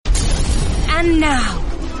And now,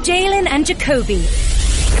 Jalen and Jacoby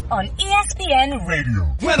on ESPN Radio.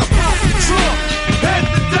 When I pop the trunk, head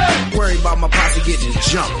the deck. Worry about my posse getting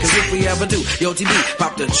jumped. Cause if we ever do, yo, TB,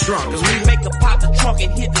 pop the trunk. Cause we make a pop the trunk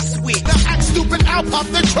and hit the switch. Now act stupid, I'll pop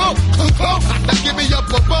the trunk. Give me a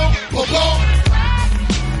boom.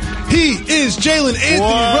 He is Jalen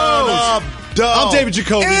Anthony Rose. I'm David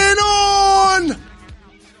Jacoby. And on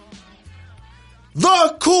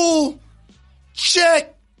the cool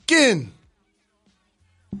check-in.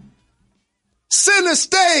 Center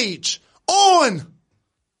stage on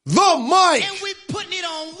the mic. And we're putting it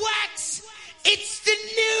on wax. It's the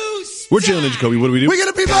news. We're Jalen and Jacoby. What do we do? We're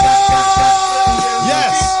gonna people.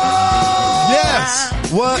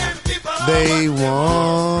 Yes. What they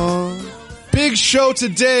want. Big show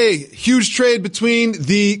today. Huge trade between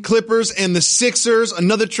the Clippers and the Sixers.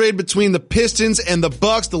 Another trade between the Pistons and the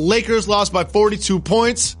Bucks. The Lakers lost by 42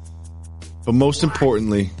 points. But most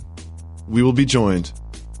importantly, we will be joined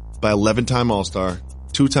by 11-time All-Star,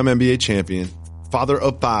 2-time NBA champion, father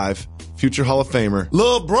of 5, future Hall of Famer,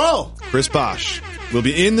 Lil' bro, Chris Bosh will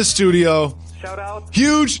be in the studio. Shout out.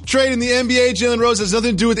 Huge trade in the NBA. Jalen Rose has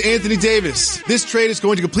nothing to do with Anthony Davis. This trade is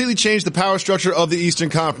going to completely change the power structure of the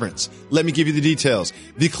Eastern Conference. Let me give you the details.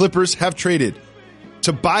 The Clippers have traded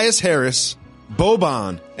Tobias Harris,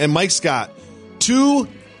 Boban, and Mike Scott to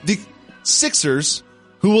the Sixers,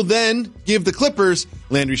 who will then give the Clippers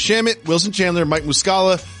Landry Shamet, Wilson Chandler, Mike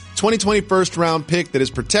Muscala, 2020 first round pick that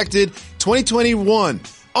is protected, 2021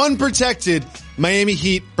 unprotected Miami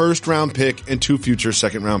Heat first round pick, and 2 future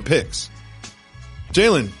second round picks.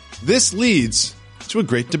 Jalen, this leads to a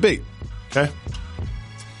great debate. Okay.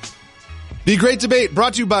 The great debate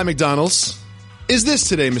brought to you by McDonald's is this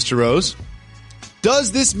today, Mr. Rose.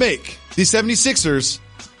 Does this make the 76ers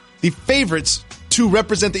the favorites to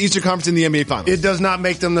represent the Eastern Conference in the NBA Finals? It does not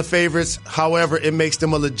make them the favorites. However, it makes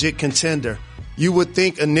them a legit contender. You would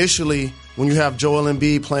think initially when you have Joel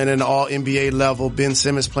Embiid playing at an all-NBA level, Ben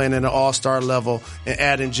Simmons playing at an all-star level, and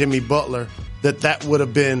adding Jimmy Butler, that would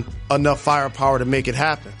have been enough firepower to make it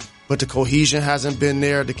happen. But the cohesion hasn't been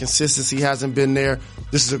there. The consistency hasn't been there.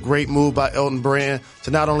 This is a great move by Elton Brand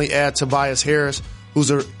to not only add Tobias Harris, who's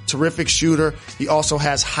a terrific shooter. He also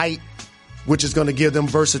has height, which is going to give them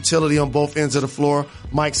versatility on both ends of the floor.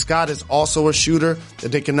 Mike Scott is also a shooter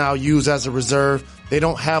that they can now use as a reserve. They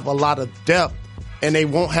don't have a lot of depth, and they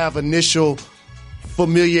won't have initial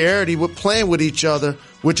familiarity with playing with each other,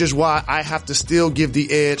 which is why I have to still give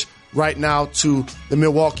the edge right now to the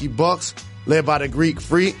Milwaukee Bucks, led by the Greek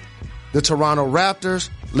Freak, the Toronto Raptors,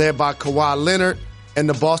 led by Kawhi Leonard, and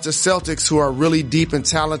the Boston Celtics, who are really deep and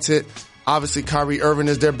talented. Obviously, Kyrie Irving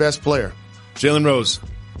is their best player. Jalen Rose,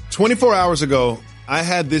 24 hours ago, I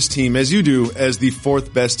had this team, as you do, as the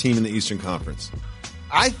 4th best team in the Eastern Conference.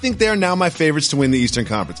 I think they are now my favorites to win the Eastern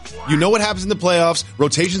Conference. You know what happens in the playoffs.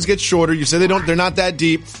 Rotations get shorter. You say they're not that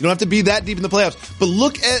deep. You don't have to be that deep in the playoffs. But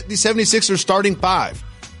look at the 76ers starting 5.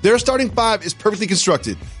 Their starting 5 is perfectly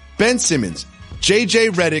constructed. Ben Simmons, J.J.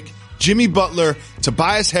 Redick, Jimmy Butler,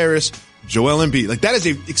 Tobias Harris, Joel Embiid. Like, that is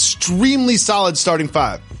an extremely solid starting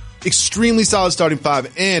 5. Extremely solid starting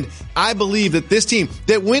 5. And I believe that this team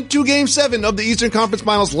that went to Game 7 of the Eastern Conference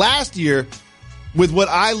Finals last year with what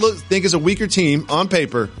I think is a weaker team on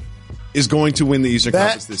paper is going to win the Eastern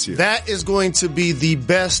Conference this year. That is going to be the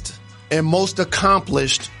best and most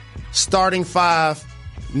accomplished starting 5,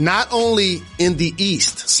 not only in the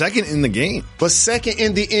East. Second in the game. But second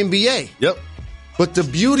in the NBA. Yep. But the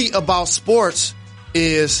beauty about sports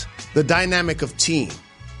is the dynamic of team.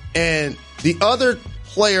 And the other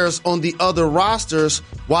players on the other rosters,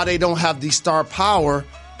 while they don't have the star power,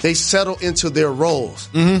 they settle into their roles.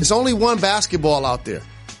 Mm-hmm. There's only one basketball out there.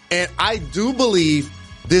 And I do believe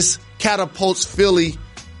this catapults Philly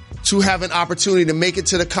to have an opportunity to make it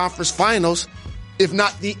to the conference finals, if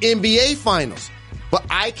not the NBA finals. But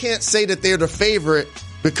I can't say that they're the favorite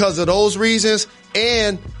because of those reasons,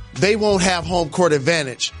 and they won't have home court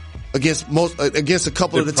advantage against a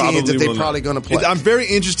couple of the teams that they're probably going to play. I'm very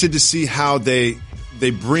interested to see how they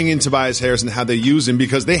bring in Tobias Harris and how they use him,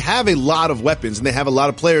 because they have a lot of weapons and they have a lot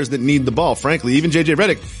of players that need the ball. Frankly, even J.J.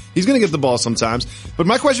 Redick, he's going to get the ball sometimes. But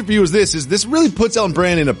my question for you is this really puts Elton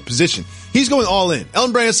Brand in a position. He's going all in.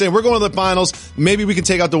 Elton Brand is saying, we're going to the finals. Maybe we can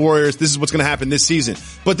take out the Warriors. This is what's going to happen this season.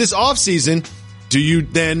 But this offseason, do you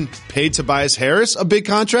then pay Tobias Harris a big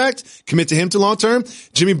contract, commit to him to long term?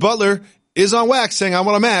 Jimmy Butler is on wax saying, I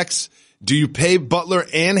want a max. Do you pay Butler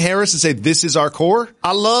and Harris and say, this is our core?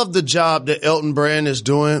 I love the job that Elton Brand is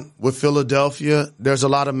doing with Philadelphia. There's a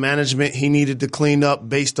lot of management he needed to clean up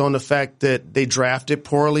based on the fact that they drafted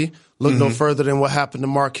poorly. Look no further than what happened to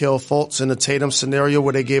Markelle Fultz in the Tatum scenario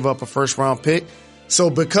where they gave up a first-round pick. So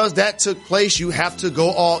because that took place, you have to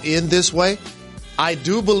go all in this way. I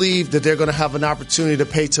do believe that they're going to have an opportunity to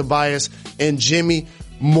pay Tobias and Jimmy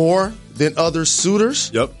more than other suitors.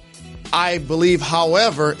 Yep. I believe,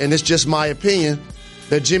 however, and it's just my opinion,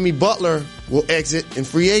 that Jimmy Butler will exit in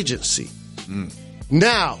free agency.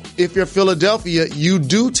 Now, if you're Philadelphia, you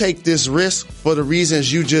do take this risk for the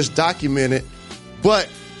reasons you just documented, but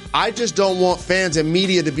I just don't want fans and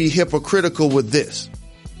media to be hypocritical with this.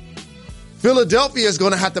 Philadelphia is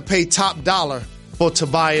going to have to pay top dollar for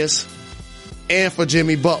Tobias and for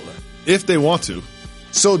Jimmy Butler. If they want to.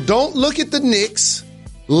 So don't look at the Knicks,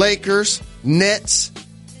 Lakers, Nets,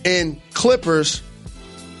 and Clippers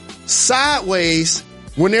sideways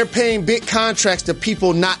when they're paying big contracts to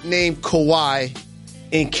people not named Kawhi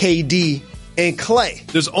and KD and Clay.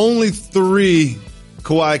 There's only 3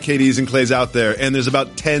 Kawhi, KDs, and Clays out there, and there's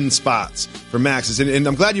about 10 spots for Maxes. And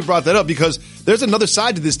I'm glad you brought that up because there's another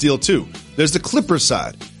side to this deal, too. There's the Clippers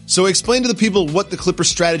side. So explain to the people what the Clippers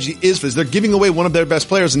strategy is for this. They're giving away one of their best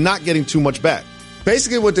players and not getting too much back.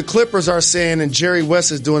 Basically what the Clippers are saying, and Jerry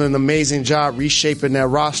West is doing an amazing job reshaping their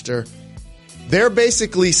roster, they're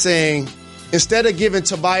basically saying, instead of giving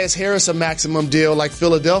Tobias Harris a maximum deal like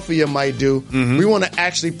Philadelphia might do, we want to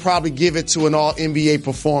actually probably give it to an all-NBA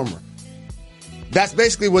performer. That's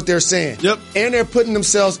basically what they're saying. Yep. And they're putting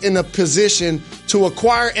themselves in a position to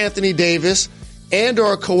acquire Anthony Davis and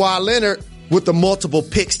or Kawhi Leonard with the multiple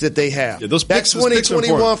picks that they have. Yeah, those picks, that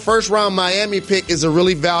 2021 first-round Miami pick is a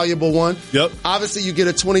really valuable one. Yep. Obviously, you get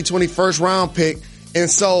a 2020 first-round pick. And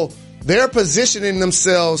so they're positioning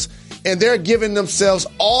themselves and they're giving themselves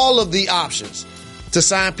all of the options to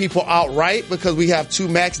sign people outright because we have 2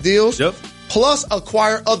 max deals. Yep. Plus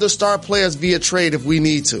acquire other star players via trade if we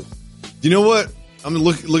need to. You know what? I'm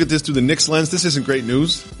going to look at this through the Knicks lens. This isn't great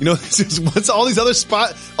news. You know, this is what's all these other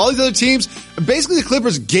teams. Basically, the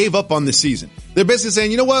Clippers gave up on this season. They're basically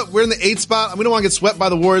saying, you know what? We're in the 8th spot. We don't want to get swept by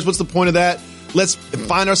the Warriors. What's the point of that? Let's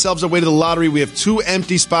find ourselves our way to the lottery. We have 2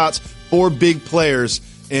 empty spots, 4 big players,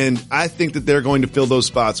 and I think that they're going to fill those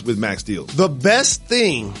spots with max deals. The best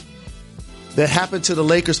thing that happened to the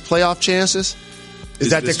Lakers' playoff chances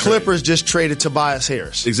is that the Clippers just traded Tobias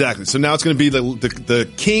Harris. Exactly. So now it's going to be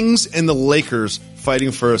the Kings and the Lakers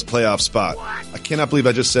fighting for a playoff spot. I cannot believe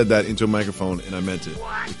I just said that into a microphone, and I meant it.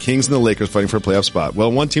 The Kings and the Lakers fighting for a playoff spot.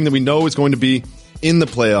 Well, one team that we know is going to be in the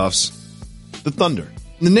playoffs, the Thunder.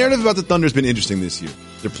 And the narrative about the Thunder has been interesting this year.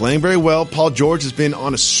 They're playing very well. Paul George has been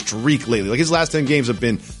on a streak lately. Like his last 10 games have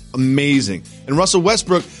been amazing. And Russell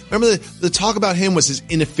Westbrook, remember the talk about him was his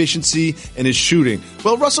inefficiency and his shooting.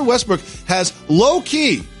 Well, Russell Westbrook has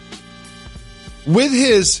low-key, with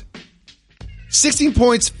his 16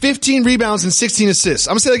 points, 15 rebounds, and 16 assists.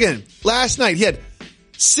 I'm going to say that again. Last night, he had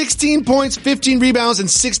 16 points, 15 rebounds, and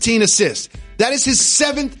 16 assists. That is his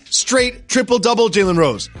 7th straight triple-double, Jalen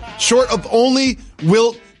Rose. Short of only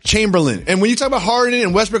Wilt Chamberlain. And when you talk about Harden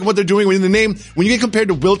and Westbrook and what they're doing, when you get compared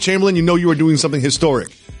to Wilt Chamberlain, you know you are doing something historic.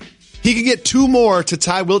 He could get 2 more to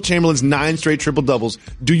tie Wilt Chamberlain's 9 straight triple-doubles.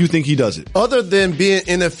 Do you think he does it? Other than being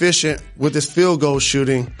inefficient with his field goal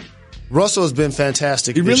shooting, Russell has been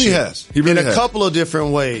fantastic. He really has. He really has. In a couple of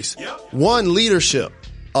different ways. One, leadership,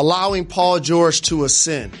 allowing Paul George to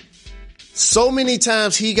ascend. So many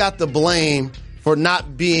times he got the blame for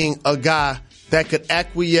not being a guy that could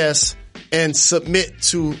acquiesce and submit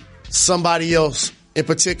to somebody else, in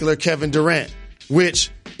particular Kevin Durant, which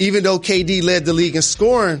even though KD led the league in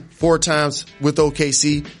scoring 4 times with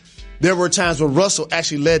OKC, there were times when Russell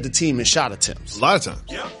actually led the team in shot attempts. A lot of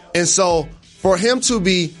times. And so for him to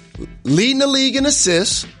be leading the league in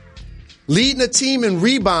assists, leading the team in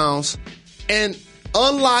rebounds, and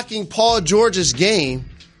unlocking Paul George's game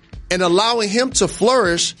and allowing him to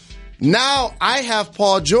flourish, now I have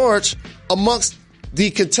Paul George amongst the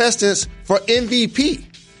contestants for MVP.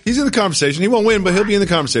 He's in the conversation. He won't win, but he'll be in the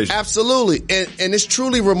conversation. Absolutely. And it's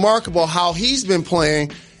truly remarkable how he's been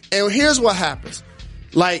playing. And here's what happens.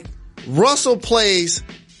 Like, Russell plays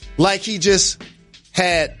like he just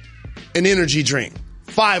had an energy drink.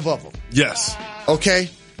 5 of them. Yes. Okay?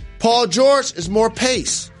 Paul George is more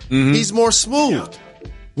pace. Mm-hmm. He's more smooth.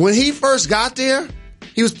 When he first got there,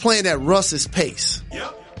 he was playing at Russ's pace.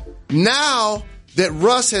 Now that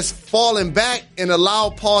Russ has fallen back and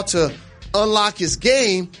allowed Paul to unlock his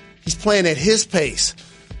game, he's playing at his pace.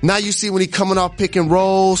 Now you see when he's coming off pick and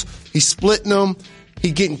rolls, he's splitting them,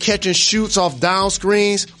 he's getting catch and shoots off down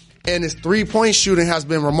screens, and his 3-point shooting has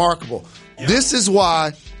been remarkable. This is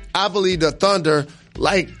why I believe the Thunder,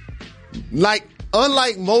 like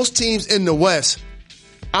unlike most teams in the West,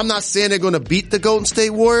 I'm not saying they're going to beat the Golden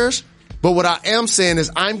State Warriors, but what I am saying is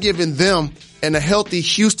I'm giving them and a healthy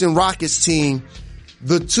Houston Rockets team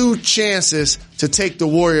the two chances to take the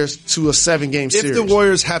Warriors to a 7-game series. If the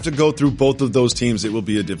Warriors have to go through both of those teams, it will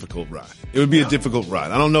be a difficult ride. It would be a difficult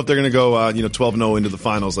ride. I don't know if they're going to go 12-0 into the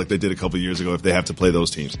finals like they did a couple years ago if they have to play those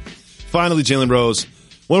teams. Finally, Jalen Rose,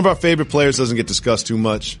 one of our favorite players, doesn't get discussed too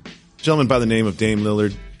much. A gentleman by the name of Dame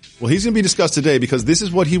Lillard. Well, he's going to be discussed today because this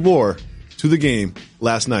is what he wore to the game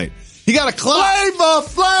last night. He got a clock. Flavor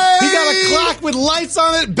Flav! He got a clock with lights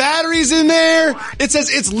on it, batteries in there. It says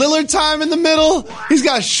it's Lillard time in the middle. He's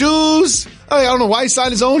got shoes. I don't know why he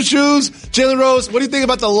signed his own shoes. Jalen Rose, what do you think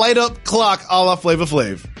about the light up clock a la Flavor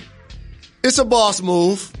Flav? It's a boss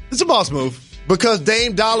move. It's a boss move. Because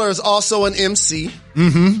Dame Dollar is also an MC.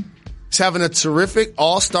 Mm-hmm. He's having a terrific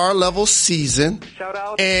all-star level season. Shout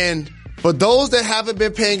out. And for those that haven't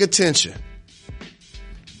been paying attention,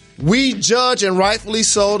 we judge, and rightfully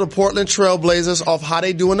so, the Portland Trailblazers off how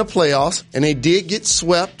they do in the playoffs, and they did get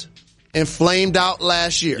swept and flamed out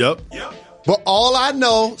last year. Yep. But all I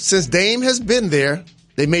know, since Dame has been there,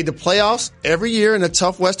 they made the playoffs every year in a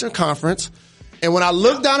tough Western Conference. And when I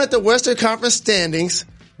look down at the Western Conference standings,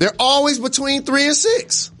 they're always between 3 and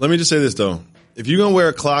 6. Let me just say this, though. If you're going to wear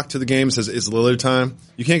a clock to the game that says it's Lillard time,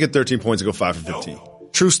 you can't get 13 points and go 5 for 15.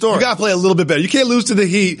 True story. You got to play a little bit better. You can't lose to the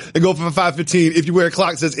Heat and go for 5-15 if you wear a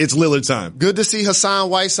clock that says it's Lillard time. Good to see Hassan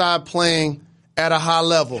Whiteside playing at a high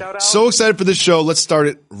level. So excited for this show. Let's start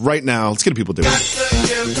it right now. Let's get people doing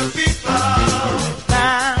it.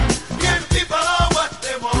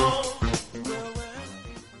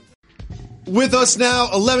 With us now,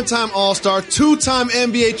 11-time All-Star, 2-time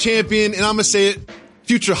NBA champion, and I'm going to say it,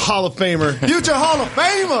 future Hall of Famer. Future Hall of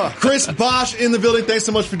Famer! Chris Bosh in the building. Thanks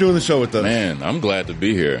so much for doing the show with us. Man, I'm glad to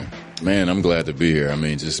be here. I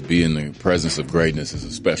mean, just being in the presence of greatness is a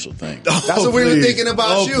special thing. That's what we were thinking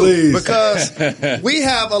about you. Please. Because we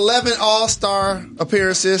have 11 All-Star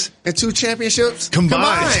appearances and 2 championships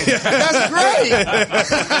Combined. That's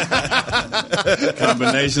great.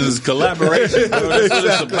 Combinations, collaboration. That's what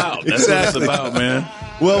it's about. That's what it's about, man.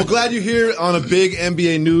 Well, glad you're here on a big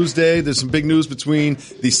NBA news day. There's some big news between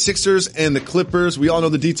the Sixers and the Clippers. We all know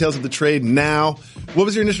the details of the trade now. What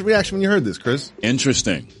was your initial reaction when you heard this, Chris?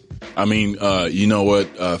 Interesting. I mean, you know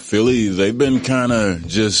what, Philly, they've been kind of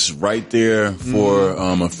just right there for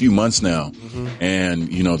a few months now. Mm-hmm.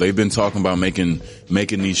 And, you know, they've been talking about making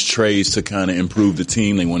these trades to kind of improve the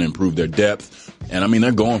team. They want to improve their depth. And, I mean,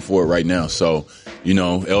 they're going for it right now. So, you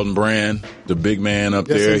know, Elton Brand, the big man up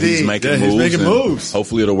there, indeed. he's making moves. He's making moves.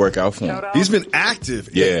 Hopefully it'll work out for him. He's been active.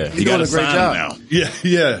 Yeah, he got a great job now.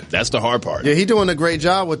 Yeah. That's the hard part. Yeah, he's doing a great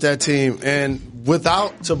job with that team. And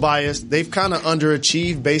without Tobias, they've kind of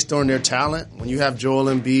underachieved based on their talent. When you have Joel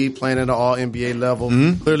Embiid playing at an all-NBA level,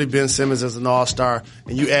 clearly Ben Simmons is an all-star,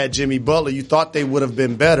 and you add Jimmy Butler, you thought they would have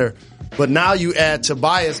been better. But now you add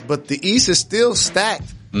Tobias, but the East is still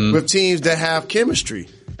stacked with teams that have chemistry,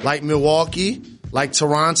 like Milwaukee, like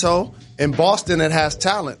Toronto, and Boston that has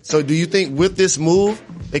talent. So do you think with this move,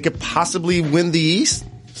 they could possibly win the East?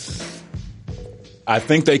 I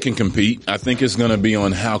think they can compete. I think it's going to be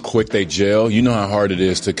on how quick they gel. You know how hard it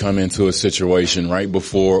is to come into a situation right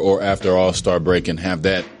before or after All-Star break and have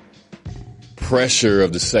that pressure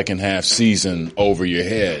of the second half season over your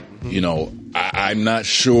head. You know, I'm not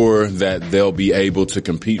sure that they'll be able to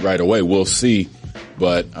compete right away. We'll see.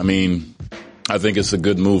 But, I mean, I think it's a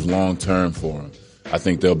good move long term for them. I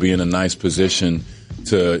think they'll be in a nice position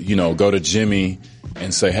to, you know, go to Jimmy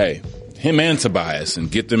and say, hey, him and Tobias, and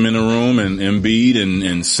get them in a room, and Embiid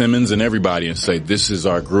and Simmons and everybody, and say, this is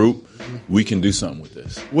our group. We can do something with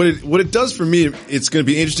this. What it does for me, it's going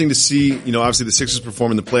to be interesting to see, you know, obviously the Sixers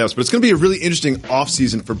perform in the playoffs, but it's going to be a really interesting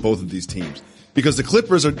offseason for both of these teams. Because the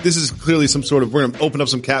Clippers this is clearly some sort of, we're going to open up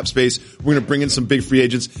some cap space, we're going to bring in some big free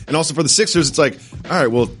agents. And also for the Sixers, it's like, all right,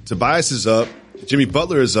 well, Tobias is up, Jimmy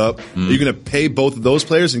Butler is up. Are you going to pay both of those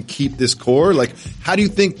players and keep this core? Like, how do you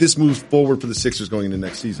think this moves forward for the Sixers going into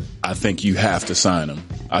next season? I think you have to sign them.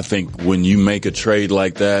 I think when you make a trade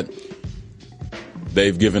like that,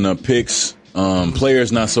 they've given up picks.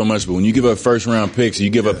 Players not so much, but when you give up first round picks, you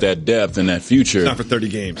give up that depth and that future. It's not for 30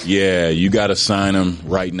 games. Yeah, you got to sign them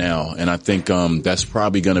right now. And I think that's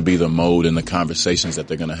probably going to be the mode and the conversations that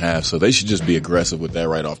they're going to have. So they should just be aggressive with that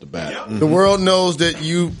right off the bat. Mm-hmm. The world knows that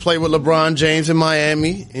you play with LeBron James in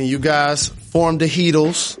Miami, and you guys formed the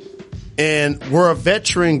Heatles, and we're a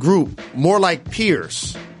veteran group, more like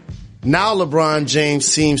peers. Now LeBron James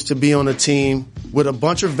seems to be on a team with a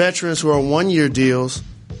bunch of veterans who are one-year deals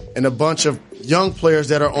and a bunch of young players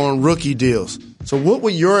that are on rookie deals. So what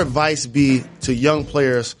would your advice be to young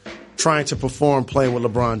players trying to perform playing with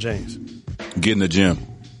LeBron James? Get in the gym.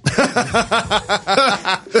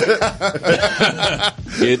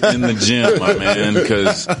 Get in the gym, my man,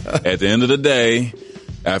 because at the end of the day,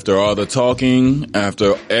 after all the talking,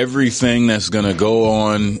 after everything that's going to go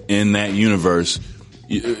on in that universe,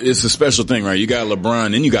 it's a special thing, right? You got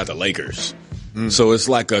LeBron, and you got the Lakers. So it's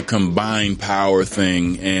like a combined power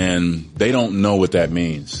thing, and they don't know what that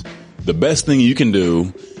means. The best thing you can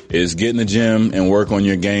do is get in the gym and work on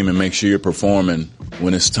your game and make sure you're performing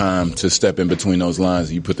when it's time to step in between those lines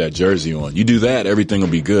and you put that jersey on. You do that, everything will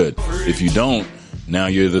be good. If you don't, now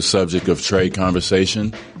you're the subject of trade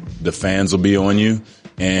conversation. The fans will be on you,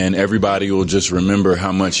 and everybody will just remember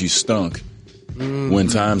how much you stunk when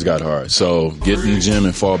times got hard. So get in the gym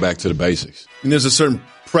and fall back to the basics. And there's a certain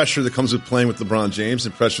pressure that comes with playing with LeBron James,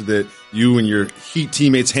 and pressure that you and your Heat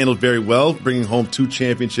teammates handled very well, bringing home 2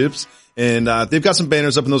 championships. And they've got some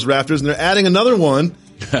banners up in those rafters, and they're adding another one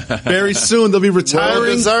very soon. They'll be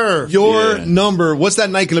retiring your number. What's that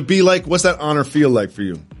night going to be like? What's that honor feel like for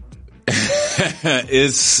you?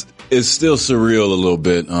 It's still surreal a little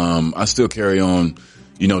bit. I still carry on,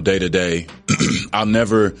 day to day. I'll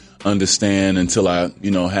never understand until I,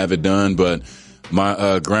 have it done. But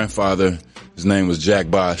my grandfather, his name was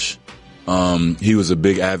Jack Bosch. He was a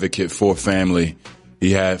big advocate for family.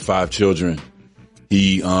 He had 5 children.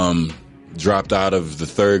 He dropped out of the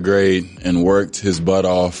 3rd grade and worked his butt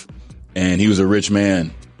off. And he was a rich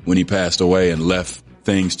man when he passed away and left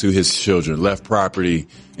things to his children, left property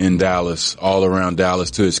in Dallas, all around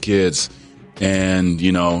Dallas to his kids. And,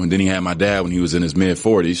 and then he had my dad when he was in his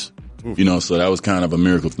mid-40s. So that was kind of a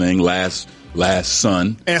miracle thing. Last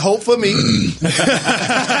son. And hope for me. You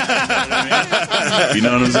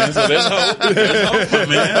know what I'm saying? So there's hope,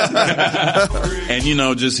 man.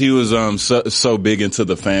 And, just he was so big into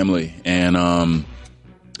the family. And,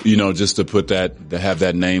 just to put to have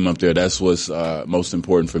that name up there, that's what's most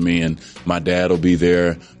important for me. And my dad will be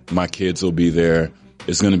there. My kids will be there.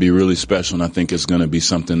 It's going to be really special, and I think it's going to be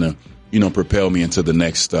something to propel me into the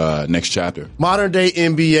next chapter. Modern day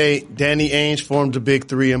NBA, Danny Ainge formed the Big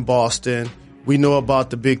Three in Boston. We know about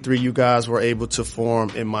the Big Three you guys were able to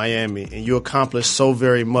form in Miami, and you accomplished so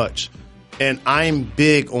very much. And I'm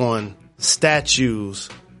big on statues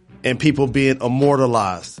and people being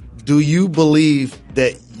immortalized. Do you believe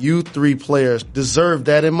that you 3 players deserve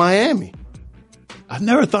that in Miami? I've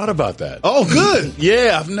never thought about that. Oh, good.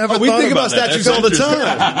 Yeah, I've never thought we think about that. statues all the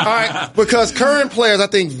time. All right, because current players, I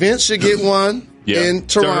think Vince should get one in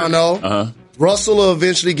Toronto. Russell will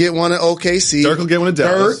eventually get one in OKC. Dirk will get one in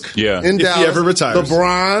Dallas. Dirk if in Dallas. he ever retires.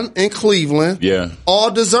 LeBron in Cleveland. Yeah.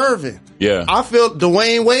 All deserving. Yeah. I feel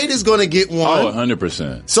Dwayne Wade is going to get one. Oh,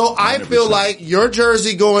 100%. So I 100%. Feel like your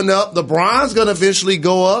jersey going up, LeBron's going to eventually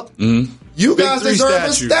go up. Mm-hmm. You Big guys deserve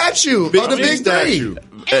a statue of the Big Three.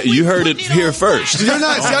 You heard it here first. You're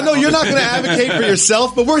not. See, I know you're not going to advocate for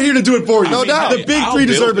yourself, but we're here to do it for you. No doubt. The Big Three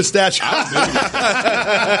deserve a statue.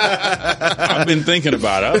 I've been thinking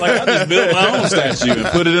about it. I just built my own statue and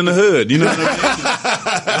put it in the hood. You know what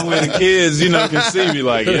I mean? When the kids, can see me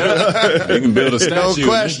they can build a statue in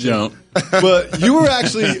this jump. But you were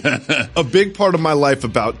actually a big part of my life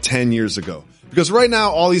about 10 years ago. Because right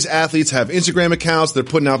now, all these athletes have Instagram accounts, they're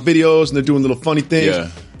putting out videos, and they're doing little funny things. Yeah.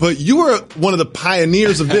 But you were one of the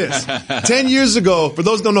pioneers of this. 10 years ago, for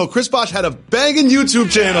those who don't know, Chris Bosh had a banging YouTube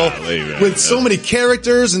channel with so many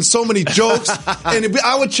characters and so many jokes. And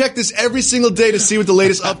I would check this every single day to see what the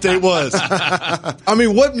latest update was. I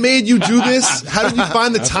mean, what made you do this? How did you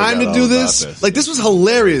find the time to do this? This was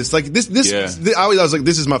hilarious. I was like,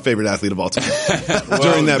 this is my favorite athlete of all time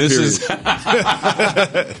during that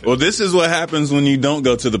period. Well, this is what happens when you don't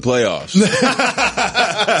go to the playoffs. You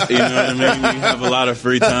know what I mean? You have a lot of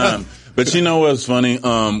free time. But you know what's funny?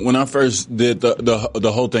 When I first did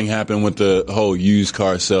the whole thing happened with the whole used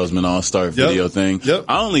car salesman all-star video thing. Yep.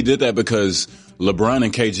 I only did that because LeBron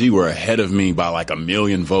and KG were ahead of me by 1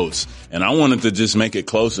 million votes. And I wanted to just make it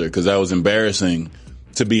closer because that was embarrassing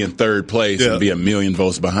to be in 3rd place and be 1 million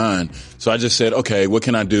votes behind. So I just said, okay, what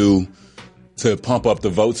can I do to pump up the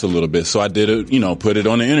votes a little bit? So I did it, put it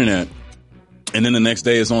on the internet. And then the next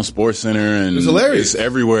day it's on SportsCenter and it's hilarious. It's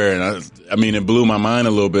everywhere. And I mean, it blew my mind a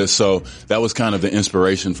little bit. So that was kind of the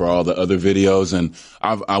inspiration for all the other videos. And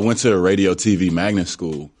I went to a radio TV magnet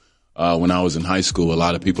school, when I was in high school. A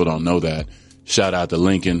lot of people don't know that. Shout out to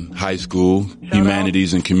Lincoln High School,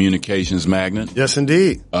 Humanities and Communications magnet. Yes,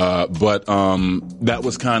 indeed. But that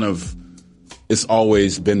was kind of, it's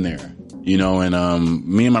always been there. And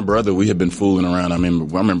me and my brother, we had been fooling around. I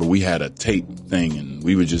remember we had a tape thing and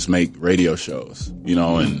we would just make radio shows,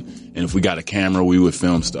 and if we got a camera, we would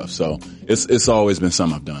film stuff. So it's always been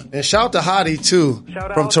something I've done. And shout out to Hottie too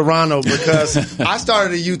from Toronto, because I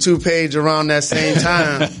started a YouTube page around that same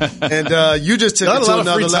time, and you just took it to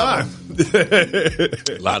another level.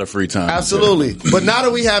 A lot of free time. Absolutely. But now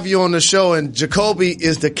that we have you on the show, and Jacoby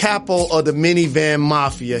is the capo of the minivan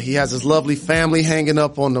mafia. He has his lovely family hanging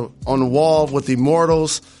up on the wall with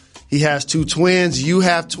immortals. He has 2 twins. You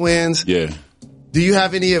have twins. Yeah. Do you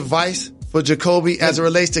have any advice for Jacoby as it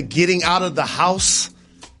relates to getting out of the house?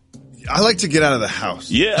 I like to get out of the house.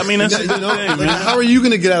 Yeah, I mean, that's the thing, man. How are you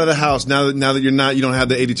going to get out of the house now that you don't have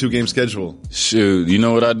the 82 game schedule? Shoot, you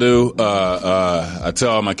know what I do? I tell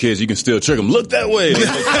all my kids, you can still trick them. Look that way.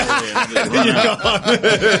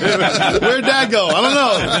 Where'd Dad go? I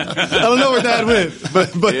don't know where Dad went,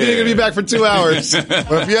 but he ain't gonna be back for 2 hours.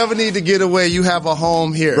 But if you ever need to get away, you have a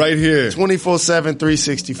home here, right here, 24/7,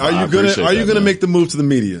 365. Are you gonna make the move to the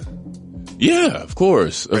media? Yeah, of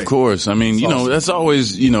course. Of course. I mean, that's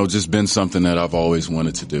always, just been something that I've always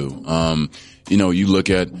wanted to do. You look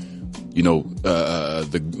at,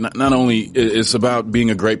 not only it's about being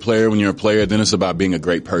a great player when you're a player, then it's about being a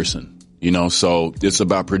great person, so it's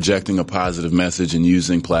about projecting a positive message and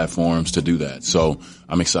using platforms to do that. So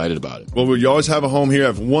I'm excited about it. Well, you always have a home here. I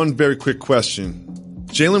have one very quick question.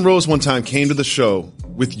 Jalen Rose one time came to the show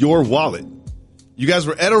with your wallet. You guys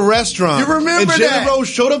were at a restaurant. You remember and that? Jalen Rose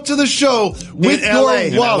showed up to the show with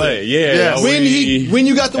your wallet. Yeah. When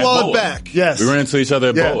you got the wallet back. Yes. We ran into each other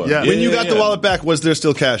at Boa. Yeah. When you got the wallet back, was there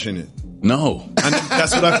still cash in it? No.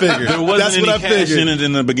 That's what I figured. There wasn't any cash in it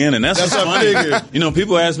in the beginning. That's what's what I funny. figured.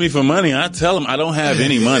 People ask me for money. I tell them I don't have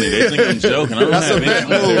any money. They think I'm joking. I don't have any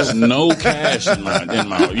money. There's no cash in my,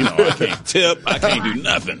 I can't tip. I can't do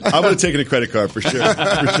nothing. I would have taken a credit card for sure.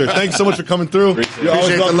 Thanks so much for coming through. You're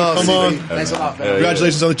always welcome to come on. Thanks a lot, man.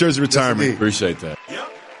 Congratulations on the jersey retirement. Appreciate that.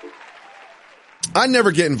 I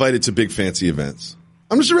never get invited to big fancy events.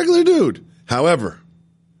 I'm just a regular dude. However,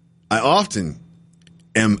 I often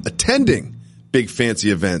am attending big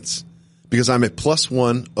fancy events because I'm a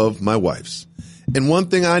 +1 of my wife's. And one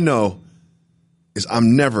thing I know is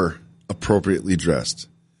I'm never appropriately dressed.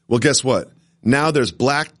 Well, guess what? Now there's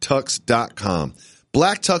blacktux.com.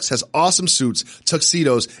 Black Tux has awesome suits,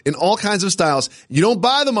 tuxedos, in all kinds of styles. You don't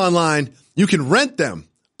buy them online. You can rent them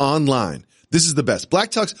online. This is the best.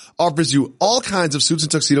 Black Tux offers you all kinds of suits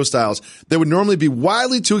and tuxedo styles that would normally be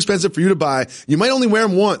wildly too expensive for you to buy. You might only wear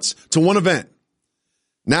them once to one event.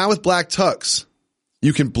 Now with Black Tux,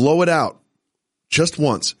 you can blow it out just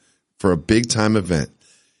once for a big time event.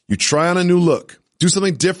 You try on a new look, do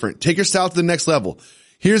something different, take your style to the next level.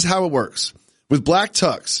 Here's how it works. With Black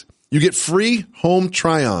Tux, you get free home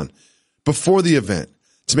try on before the event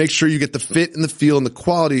to make sure you get the fit and the feel and the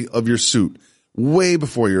quality of your suit way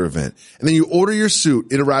before your event. And then you order your suit.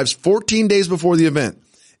 It arrives 14 days before the event.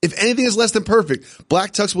 If anything is less than perfect,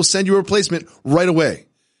 Black Tux will send you a replacement right away.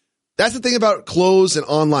 That's the thing about clothes and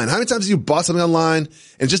online. How many times have you bought something online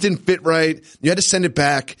and it just didn't fit right? You had to send it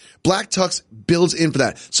back. Black Tux builds in for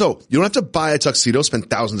that. So you don't have to buy a tuxedo, spend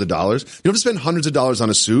thousands of dollars. You don't have to spend hundreds of dollars on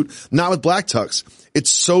a suit. Not with Black Tux. It's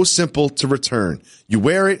so simple to return. You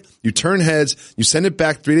wear it, you turn heads, you send it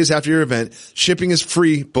back 3 days after your event. Shipping is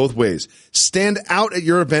free both ways. Stand out at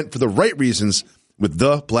your event for the right reasons with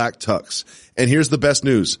the Black Tux. And here's the best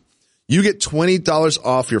news. You get $20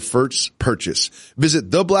 off your first purchase. Visit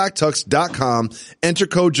theblacktux.com, enter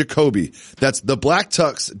code Jacoby. That's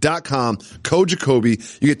theblacktux.com, code Jacoby.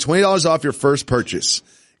 You get $20 off your first purchase.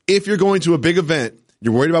 If you're going to a big event,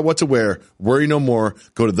 you're worried about what to wear, worry no more.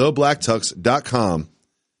 Go to theblacktux.com,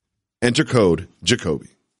 enter code Jacoby.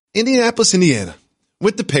 Indianapolis, Indiana,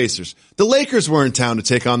 with the Pacers. The Lakers were in town to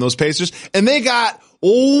take on those Pacers, and they got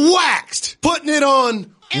waxed. Putting it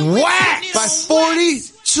on wax by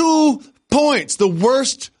 42 points. The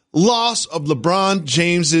worst loss of LeBron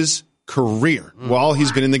James's career while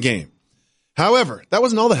he's been in the game. However, that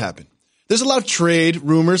wasn't all that happened. There's a lot of trade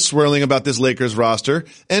rumors swirling about this Lakers roster,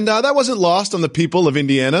 and that wasn't lost on the people of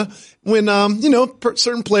Indiana when,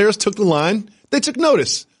 certain players took the line. They took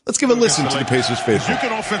notice. Let's give a listen to the Pacers faithful. You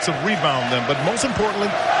can offensive rebound them, but most importantly,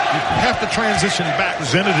 you have to transition back.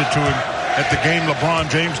 Presented it to him at the game LeBron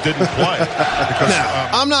James didn't play. Now,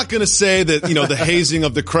 I'm not going to say that, the hazing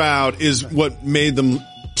of the crowd is what made them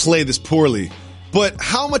play this poorly. But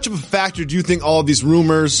how much of a factor do you think all of these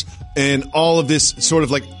rumors and all of this sort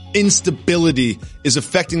of like instability is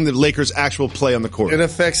affecting the Lakers' actual play on the court? It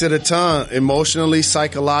affects it a ton, emotionally,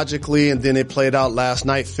 psychologically, and then it played out last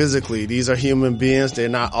night physically. These are human beings. They're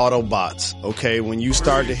not Autobots, okay? When you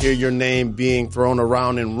start to hear your name being thrown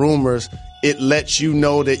around in rumors, it lets you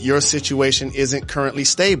know that your situation isn't currently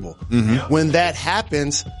stable. Mm-hmm. When that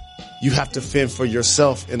happens, you have to fend for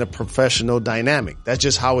yourself in a professional dynamic. That's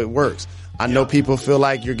just how it works. I know people feel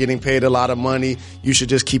like you're getting paid a lot of money. You should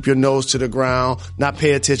just keep your nose to the ground, not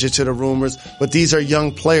pay attention to the rumors. But these are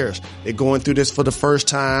young players. They're going through this for the first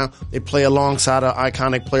time. They play alongside an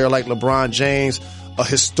iconic player like LeBron James, a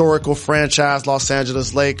historical franchise, Los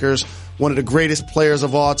Angeles Lakers, one of the greatest players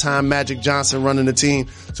of all time, Magic Johnson, running the team.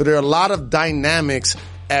 So there are a lot of dynamics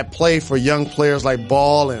at play for young players like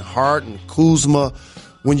Ball and Hart and Kuzma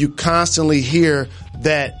when you constantly hear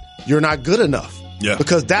that you're not good enough. Yeah.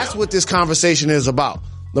 Because that's what this conversation is about.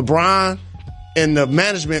 LeBron and the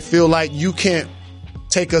management feel like you can't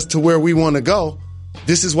take us to where we want to go.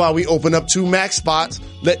 This is why we open up 2 max spots,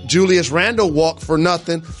 let Julius Randle walk for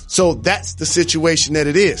nothing. So that's the situation that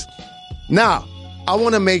it is. Now, I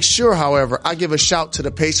want to make sure, however, I give a shout to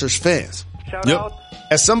the Pacers fans. Shout out.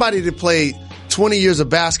 As somebody that played 20 years of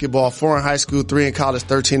basketball, 4 in high school, 3 in college,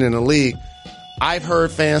 13 in the league, I've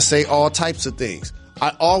heard fans say all types of things.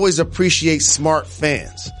 I always appreciate smart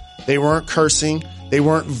fans. They weren't cursing. They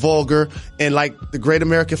weren't vulgar. And like the great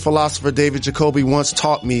American philosopher David Jacoby once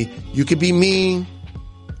taught me, you can be mean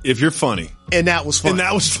if you're funny. And that was funny. And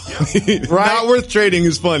that was funny. Right? Not worth trading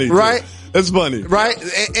is funny. Too. Right? That's funny. Right?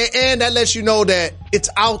 And that lets you know that it's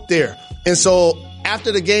out there. And so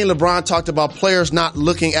after the game, LeBron talked about players not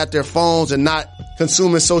looking at their phones and not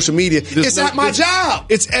consuming social media. It's at my job.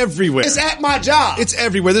 It's everywhere. It's at my job. It's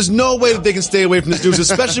everywhere. There's no way that they can stay away from this news,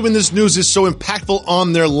 especially when this news is so impactful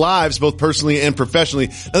on their lives, both personally and professionally.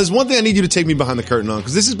 Now, there's one thing I need you to take me behind the curtain on,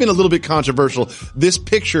 because this has been a little bit controversial, this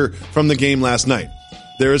picture from the game last night.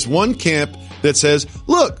 There is one camp that says,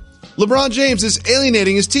 look, LeBron James is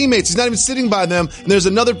alienating his teammates. He's not even sitting by them. And there's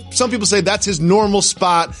another, some people say that's his normal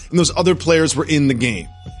spot, and those other players were in the game.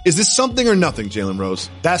 Is this something or nothing, Jalen Rose?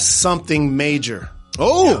 That's something major.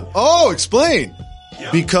 Explain.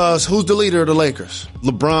 Because who's the leader of the Lakers?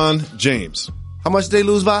 LeBron James. How much did they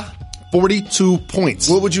lose by? 42 points.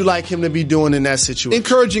 What would you like him to be doing in that situation?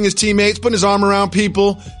 Encouraging his teammates, putting his arm around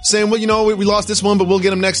people, saying, well, you know, we lost this one, but we'll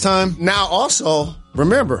get him next time. Now, also,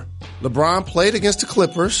 remember, LeBron played against the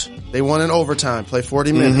Clippers. They won in overtime, played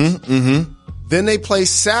 40 minutes. Then they play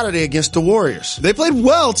Saturday against the Warriors. They played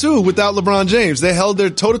well, too, without LeBron James. They held their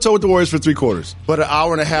toe-to-toe with the Warriors for 3 quarters. But an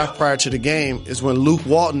hour and a half prior to the game is when Luke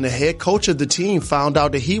Walton, the head coach of the team, found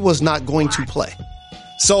out that he was not going to play.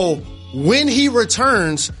 So when he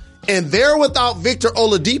returns and they're without Victor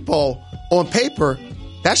Oladipo on paper,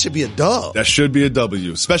 that should be a dub. That should be a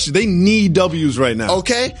W. Especially, they need W's right now.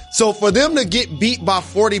 Okay? So for them to get beat by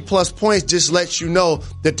 40-plus points just lets you know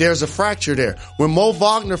that there's a fracture there. When Mo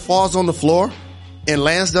Wagner falls on the floor and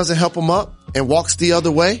Lance doesn't help him up and walks the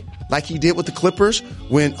other way, like he did with the Clippers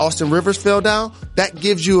when Austin Rivers fell down, that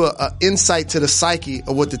gives you an insight to the psyche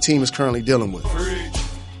of what the team is currently dealing with.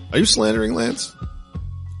 Are you slandering Lance?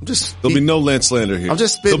 There'll be no Lance slander here. I'm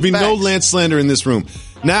just spitting There'll be facts. no Lance slander in this room.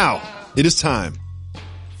 Now, it is time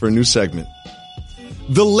for a new segment.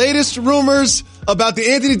 The latest rumors about the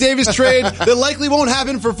Anthony Davis trade that likely won't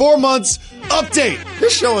happen for 4 months. Update.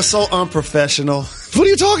 This show is so unprofessional. What are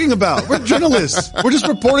you talking about? We're journalists. We're just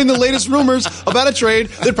reporting the latest rumors about a trade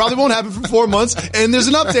that probably won't happen for 4 months. And there's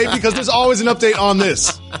an update because there's always an update on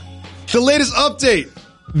this. The latest update.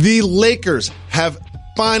 The Lakers have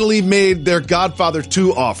finally made their Godfather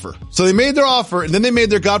 2 offer. So they made their offer, and then they made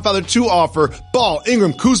their Godfather 2 offer. Ball,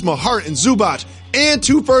 Ingram, Kuzma, Hart, and Zubac, and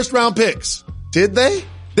 2 first-round picks. Did they?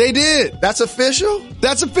 They did. That's official?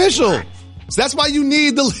 That's official. So that's why you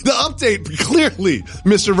need the update, clearly,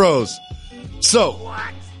 Mr. Rose. So,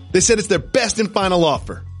 they said it's their best and final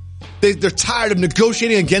offer. They're tired of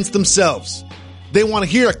negotiating against themselves. They want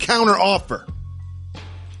to hear a counter offer.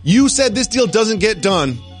 You said this deal doesn't get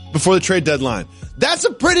done before the trade deadline. That's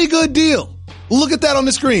a pretty good deal. Look at that on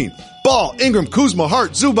the screen. Ball, Ingram, Kuzma,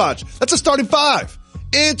 Hart, Zubac. That's a starting 5.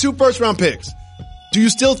 And 2 first-round picks. Do you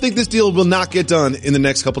still think this deal will not get done in the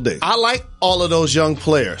next couple days? I like all of those young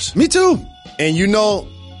players. Me too. And you know,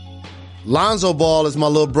 Lonzo Ball is my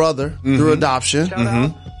little brother through adoption.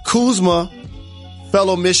 Kuzma,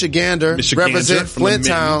 fellow Michigander, represent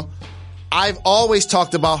Flinttown. I've always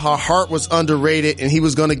talked about how Hart was underrated and he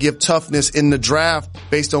was going to give toughness in the draft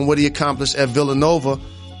based on what he accomplished at Villanova.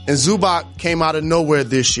 And Zubac came out of nowhere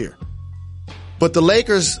this year. But the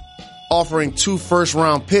Lakers offering 2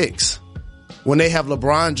 first-round picks when they have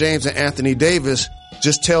LeBron James and Anthony Davis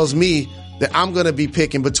just tells me that I'm going to be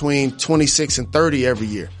picking between 26 and 30 every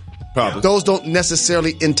year. Probably. Those don't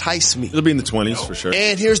necessarily entice me. It'll be in the 20s for sure.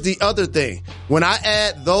 And here's the other thing. When I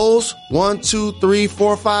add those 1, 2, 3,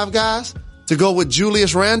 4, 5 guys to go with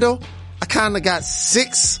Julius Randle, I kind of got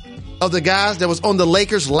 6 of the guys that was on the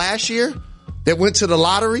Lakers last year that went to the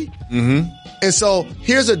lottery. And so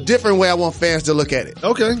here's a different way I want fans to look at it.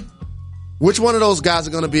 Okay. Which one of those guys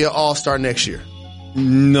are going to be an all-star next year?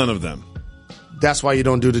 None of them. That's why you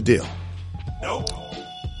don't do the deal. No.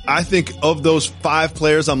 I think of those 5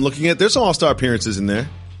 players I'm looking at, there's some all-star appearances in there.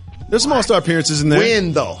 There's some all-star appearances in there.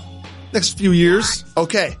 When, though? Next few years.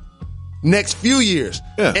 Okay. Next few years.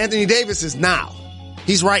 Yeah. Anthony Davis is now.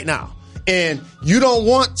 He's right now. And you don't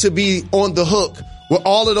want to be on the hook with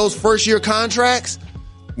all of those first-year contracts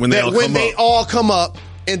When they all come up,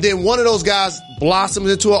 and then one of those guys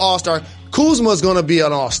blossoms into an all-star. Kuzma's going to be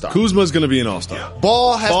an all-star. Kuzma's going to be an all-star.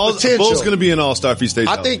 Ball has potential. Ball's going to be an all-star if he stays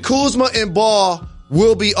healthy. I think Kuzma and Ball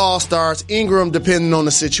will be all-stars. Ingram, depending on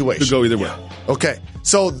the situation. Could go either way. Okay.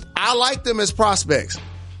 So I like them as prospects,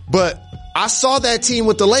 but I saw that team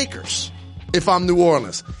with the Lakers if I'm New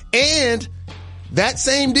Orleans. And that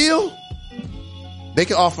same deal, they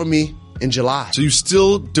can offer me in July. So you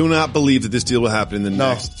still do not believe that this deal will happen in the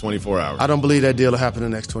next 24 hours? I don't believe that deal will happen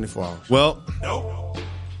in the next 24 hours. Well,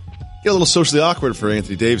 get a little socially awkward for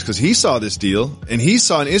Anthony Davis because he saw this deal and he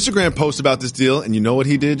saw an Instagram post about this deal. And you know what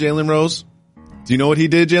he did, Jalen Rose? Do you know what he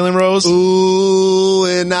did, Jalen Rose? Ooh,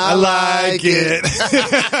 and I like it.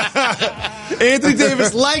 Anthony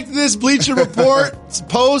Davis liked this Bleacher Report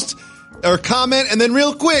post or comment and then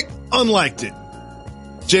real quick, unliked it.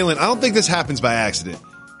 Jalen, I don't think this happens by accident.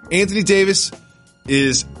 Anthony Davis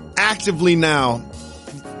is actively now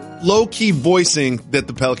low-key voicing that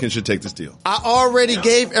the Pelicans should take this deal. I already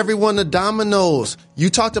gave everyone the dominoes. You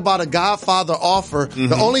talked about a Godfather offer. Mm-hmm.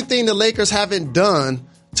 The only thing the Lakers haven't done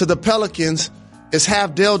to the Pelicans is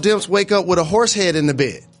have Dell Demps wake up with a horse head in the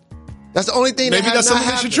bed. That's the only thing Maybe that's something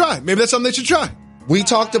they should try. Maybe that's something they should try. We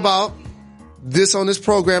talked about this on this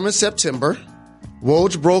program in September.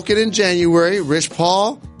 Woj broke it in January. Rich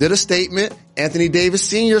Paul did a statement. Anthony Davis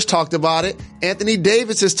Sr.'s talked about it. Anthony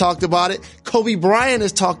Davis has talked about it. Kobe Bryant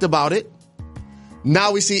has talked about it.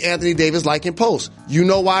 Now we see Anthony Davis liking posts. You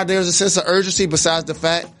know why there's a sense of urgency besides the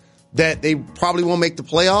fact that they probably won't make the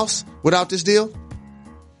playoffs without this deal?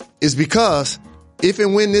 Is because if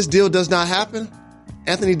and when this deal does not happen,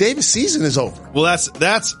 Anthony Davis' season is over. Well,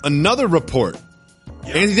 that's another report.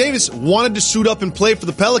 Yeah. Anthony Davis wanted to suit up and play for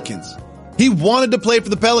the Pelicans. He wanted to play for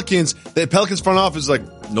the Pelicans. The Pelicans front office is like,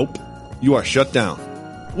 nope, you are shut down.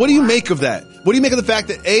 What do you make of that? What do you make of the fact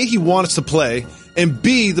that A, he wants to play, and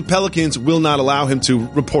B, the Pelicans will not allow him to,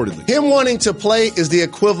 reportedly? Him wanting to play is the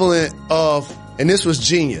equivalent of, and this was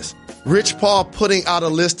genius, Rich Paul putting out a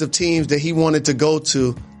list of teams that he wanted to go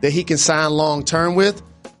to that he can sign long-term with,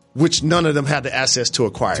 which none of them had the access to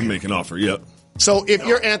acquire. To make an offer, yep. So if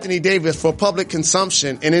you're Anthony Davis, for public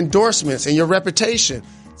consumption and endorsements and your reputation,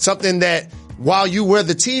 something that while you wear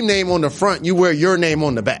the team name on the front, you wear your name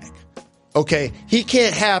on the back. Okay? He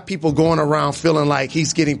can't have people going around feeling like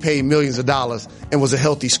he's getting paid millions of dollars and was a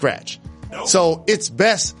healthy scratch. No. So it's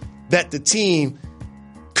best that the team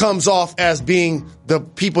comes off as being the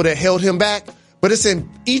people that held him back, but it's in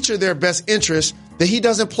each of their best interests that he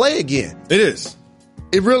doesn't play again. It is.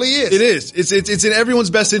 It really is. It is. It's in everyone's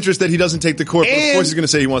best interest that he doesn't take the court. But of course he's going to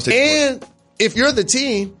say he wants to take the court. And if you're the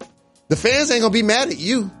team, the fans ain't going to be mad at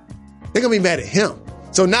you. They're going to be mad at him.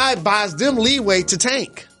 So now it buys them leeway to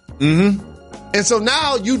tank. Mm-hmm. And so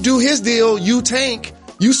now you do his deal, you tank,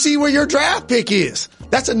 you see where your draft pick is.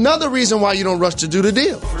 That's another reason why you don't rush to do the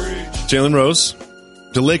deal. Jalen Rose,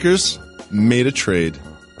 the Lakers made a trade,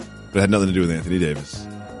 but it had nothing to do with Anthony Davis.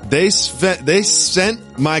 They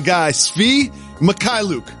sent my guy, Svi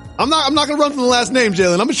Mikhailuk. I'm not going to run from the last name,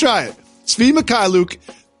 Jalen. I'm going to try it. Svi Mikhailuk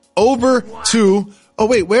over to,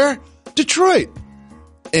 where? Detroit.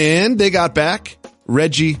 And they got back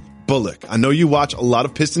Reggie Bullock. I know you watch a lot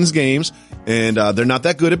of Pistons games, and they're not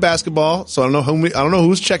that good at basketball, so I don't know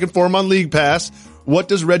who's checking for him on League Pass. What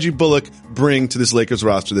does Reggie Bullock bring to this Lakers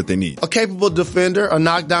roster that they need? A capable defender, a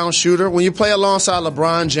knockdown shooter. When you play alongside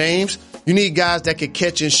LeBron James, you need guys that can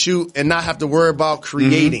catch and shoot and not have to worry about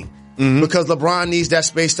creating. Mm-hmm. Because LeBron needs that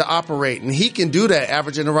space to operate, and he can do that,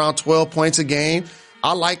 averaging around 12 points a game.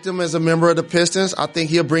 I liked him as a member of the Pistons. I think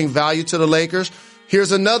he'll bring value to the Lakers.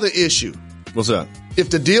 Here's another issue. What's that? If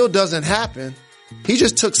the deal doesn't happen, he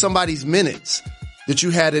just took somebody's minutes that you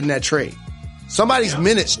had in that trade. Somebody's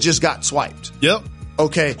minutes just got swiped. Yep.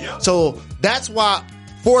 Okay. Yep. So that's why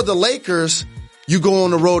for the Lakers, you go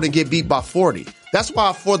on the road and get beat by 40. That's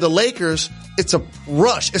why for the Lakers, it's a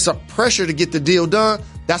rush. It's a pressure to get the deal done.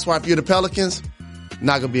 That's why if you're the Pelicans,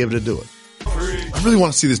 not going to be able to do it. I really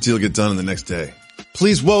want to see this deal get done in the next day.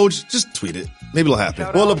 Please, Woj, just tweet it. Maybe it'll happen.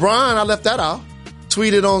 Well, LeBron, I left that out.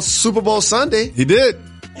 Tweeted on Super Bowl Sunday. He did.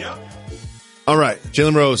 Yeah. All right.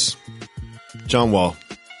 Jalen Rose. John Wall.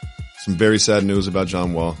 Some very sad news about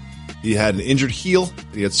John Wall. He had an injured heel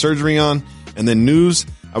that he had surgery on, and then news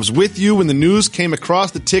I was with you when the news came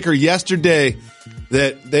across the ticker yesterday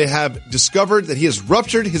that they have discovered that he has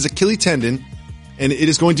ruptured his Achilles tendon, and it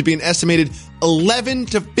is going to be an estimated 11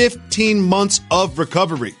 to 15 months of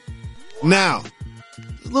recovery. Now,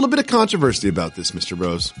 a little bit of controversy about this, Mr.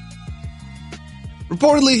 Rose.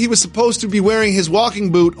 Reportedly, he was supposed to be wearing his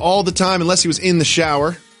walking boot all the time unless he was in the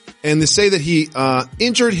shower, and they say that he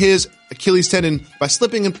injured his Achilles tendon by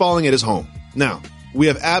slipping and falling at his home. Now, we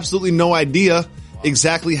have absolutely no idea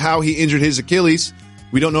exactly how he injured his Achilles.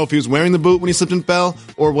 We don't know if he was wearing the boot when he slipped and fell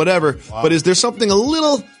or whatever. Wow. But is there something a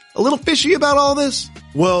little fishy about all this?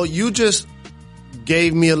 Well, you just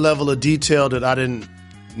gave me a level of detail that I didn't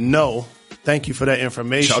know. Thank you for that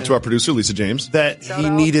information. Shout out to our producer, Lisa James. That he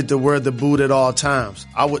needed to wear the boot at all times.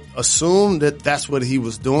 I would assume that that's what he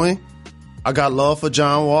was doing. I got love for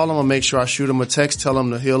John Wall. I'm going to make sure I shoot him a text, tell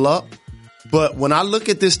him to heal up. But when I look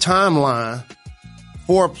at this timeline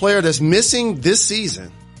for a player that's missing this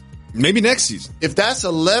season, maybe next season, if that's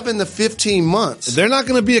 11 to 15 months, they're not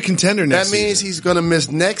going to be a contender next season. That means he's going to miss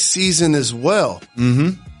next season as well.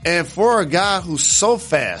 Mm-hmm. And for a guy who's so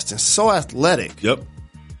fast and so athletic, yep,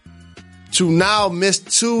 to now miss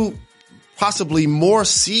 2, possibly more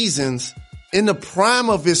seasons in the prime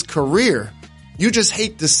of his career, you just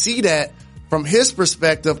hate to see that from his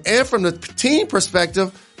perspective and from the team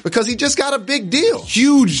perspective, because he just got a big deal.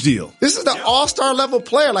 Huge deal. This is the all-star level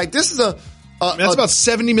player. Like, this is that's about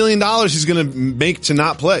 $70 million he's going to make to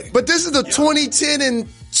not play. But this is the 2010 and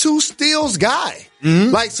 2 steals guy.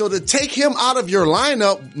 Mm-hmm. Like, so to take him out of your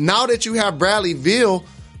lineup, now that you have Bradley Beal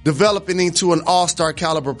developing into an all-star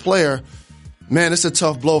caliber player, man, it's a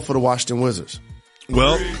tough blow for the Washington Wizards.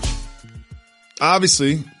 Well,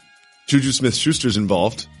 obviously, Juju Smith-Schuster's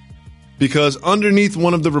involved. Because underneath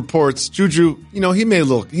one of the reports, Juju, he made a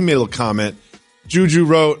little comment. Juju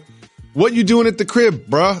wrote, "What you doing at the crib,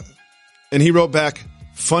 bruh?" And he wrote back,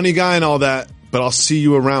 "Funny guy and all that, but I'll see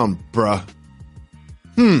you around, bruh."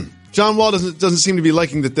 John Wall doesn't seem to be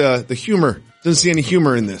liking the humor. Doesn't see any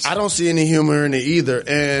humor in this. I don't see any humor in it either.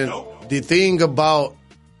 And the thing about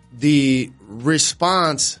the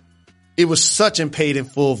response, it was such in paid in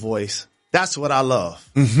full voice. That's what I love.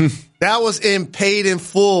 Mm-hmm. That was in paid in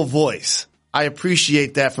full voice. I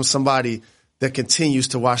appreciate that from somebody that continues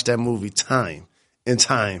to watch that movie time and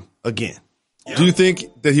time again. Do you think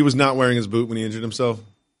that he was not wearing his boot when he injured himself?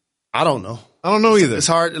 I don't know. I don't know either. It's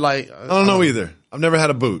hard to I don't know either. I've never had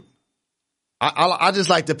a boot. I just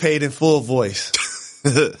like the paid in full voice.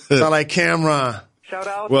 Sound like Cameron. Shout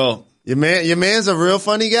out. Well, your man's a real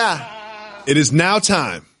funny guy. It is now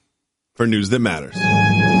time for News That Matters.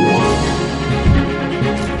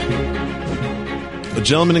 A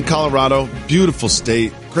gentleman in Colorado, beautiful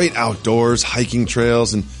state, great outdoors, hiking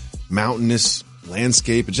trails, and mountainous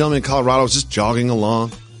landscape. A gentleman in Colorado was just jogging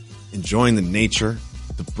along, enjoying the nature,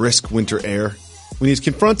 the brisk winter air, when he was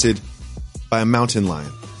confronted by a mountain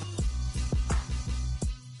lion.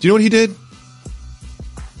 Do you know what he did?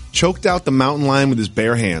 Choked out the mountain lion with his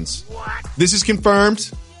bare hands. What? This is confirmed.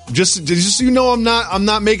 Just so you know, I'm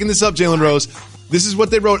not making this up, Jalen Rose. This is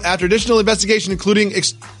what they wrote. After additional investigation, including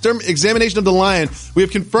examination of the lion, we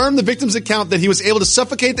have confirmed the victim's account that he was able to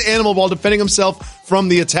suffocate the animal while defending himself from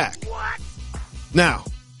the attack. What? Now,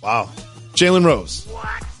 wow, Jalen Rose,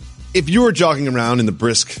 what? If you were jogging around in the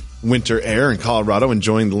brisk winter air in Colorado,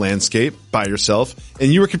 enjoying the landscape by yourself,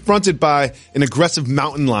 and you were confronted by an aggressive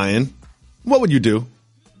mountain lion, what would you do?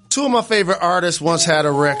 2 of my favorite artists once had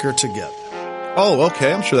a record together. Oh,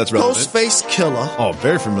 okay. I'm sure that's relevant. Ghostface Killah. Oh,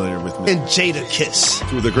 very familiar with me. And Jada Kiss.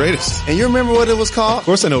 2 of the greatest. And you remember what it was called? Of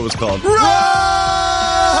course I know what it was called.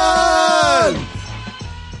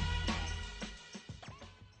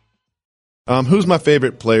 Run! Who's my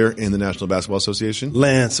favorite player in the National Basketball Association?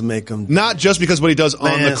 Lance Macomb. Not just because what he does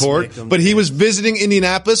on the court, but he was visiting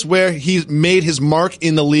Indianapolis where he made his mark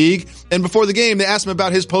in the league. And before the game, they asked him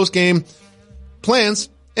about his post-game plans.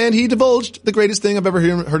 And he divulged the greatest thing I've ever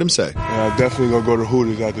heard him say. Definitely going to go to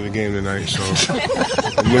Hooters after the game tonight, so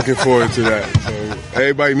I'm looking forward to that. So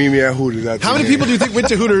everybody meet me at Hooters after How many people do you think went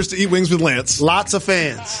to Hooters to eat wings with Lance? Lots of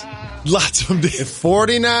fans. Lots of them did. In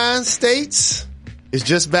 49 states, it's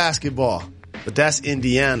just basketball. But that's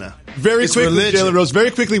Indiana. Very quickly, Jalen Rose,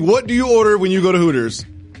 very quickly, what do you order when you go to Hooters?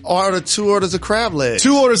 Order 2 orders of crab legs.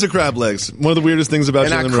 2 orders of crab legs. One of the weirdest things about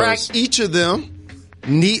Jalen Rose. And I crack each of them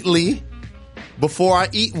neatly before I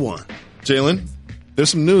eat one. Jalen, there's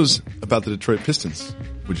some news about the Detroit Pistons.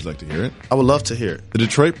 Would you like to hear it? I would love to hear it. The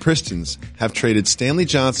Detroit Pistons have traded Stanley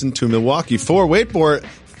Johnson to Milwaukee for, wait for it,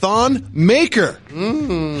 Thon Maker.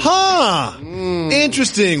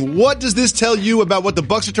 Interesting. What does this tell you about what the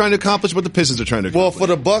Bucks are trying to accomplish, what the Pistons are trying to accomplish? Well, for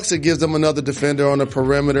the Bucks, it gives them another defender on the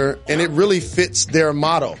perimeter, and it really fits their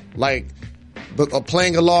motto. Like,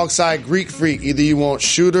 playing alongside Greek Freak, either you want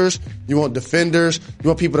shooters, you want defenders, you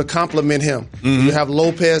want people to complement him. You have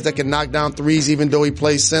Lopez that can knock down threes even though he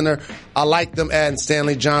plays center. I like them adding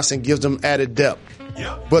Stanley Johnson, gives them added depth.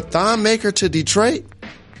 But Thon Maker to Detroit,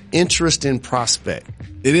 interesting prospect.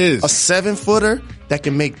 It is. A 7-footer that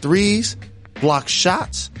can make threes, block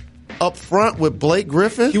shots, up front with Blake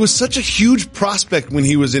Griffin. He was such a huge prospect when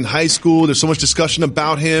he was in high school. There's so much discussion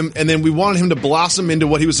about him. And then we wanted him to blossom into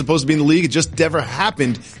what he was supposed to be in the league. It just never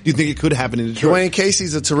happened. Do you think it could happen in Detroit? Dwayne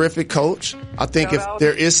Casey's a terrific coach. I think if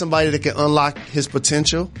there is somebody that can unlock his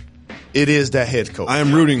potential, it is that head coach. I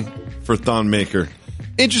am rooting for Thon Maker.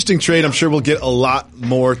 Interesting trade. I'm sure we'll get a lot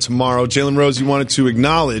more tomorrow. Jalen Rose, you wanted to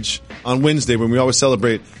acknowledge on Wednesday when we always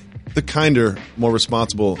celebrate the kinder, more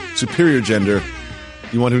responsible, superior gender.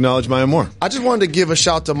 You want to acknowledge Maya Moore? I just wanted to give a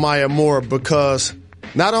shout to Maya Moore because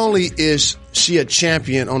not only is she a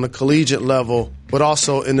champion on the collegiate level, but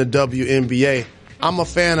also in the WNBA. I'm a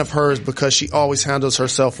fan of hers because she always handles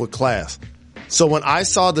herself with class. So when I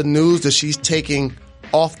saw the news that she's taking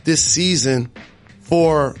off this season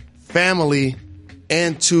for family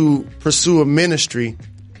and to pursue a ministry,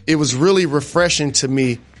 it was really refreshing to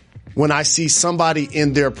me when I see somebody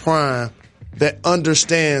in their prime that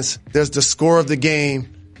understands there's the score of the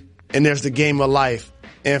game and there's the game of life.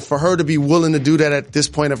 And for her to be willing to do that at this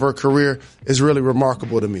point of her career is really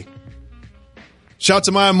remarkable to me. Shout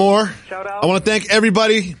to Maya Moore. Shout out. I want to thank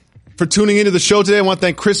everybody for tuning into the show today. I want to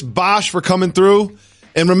thank Chris Bosch for coming through.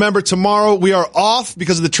 And remember, tomorrow we are off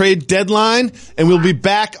because of the trade deadline, and we'll be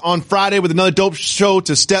back on Friday with another dope show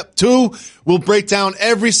to Step 2. We'll break down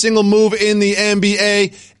every single move in the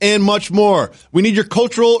NBA and much more. We need your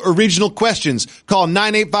cultural or regional questions. Call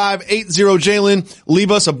 985-80-JALEN.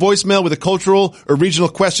 Leave us a voicemail with a cultural or regional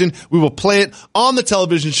question. We will play it on the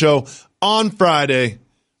television show on Friday.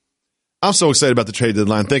 I'm so excited about the trade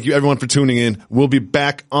deadline. Thank you, everyone, for tuning in. We'll be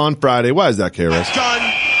back on Friday. Why is that, KRS?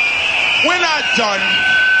 Done. We're not done.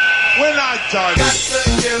 We're not done. Got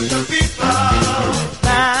to give the people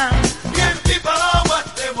time. Give people what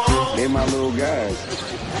they want. They're my little guys.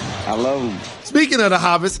 I love them. Speaking of the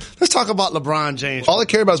Hobbits, let's talk about LeBron James. All I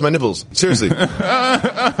care about is my nipples. Seriously.